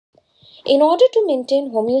In order to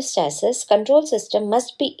maintain homeostasis, control system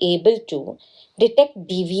must be able to detect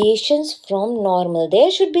deviations from normal. There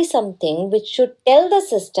should be something which should tell the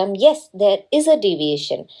system, yes, there is a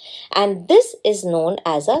deviation. And this is known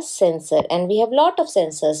as a sensor. And we have lot of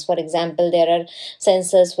sensors. For example, there are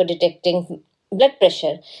sensors for detecting blood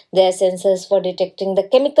pressure. There are sensors for detecting the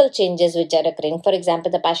chemical changes which are occurring. For example,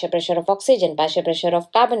 the partial pressure of oxygen, partial pressure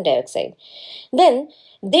of carbon dioxide. Then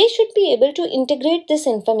they should be able to integrate this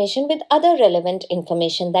information with other relevant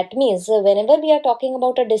information. That means whenever we are talking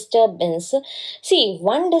about a disturbance, see,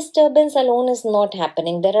 one disturbance alone is not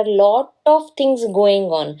happening. There are a lot of things going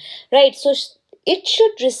on, right? So it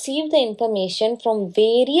should receive the information from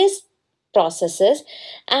various processes,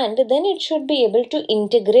 and then it should be able to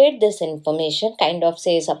integrate this information, kind of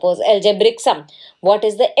say, suppose algebraic sum, what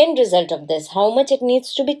is the end result of this, how much it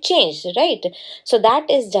needs to be changed, right? So that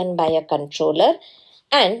is done by a controller,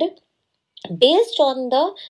 and based on the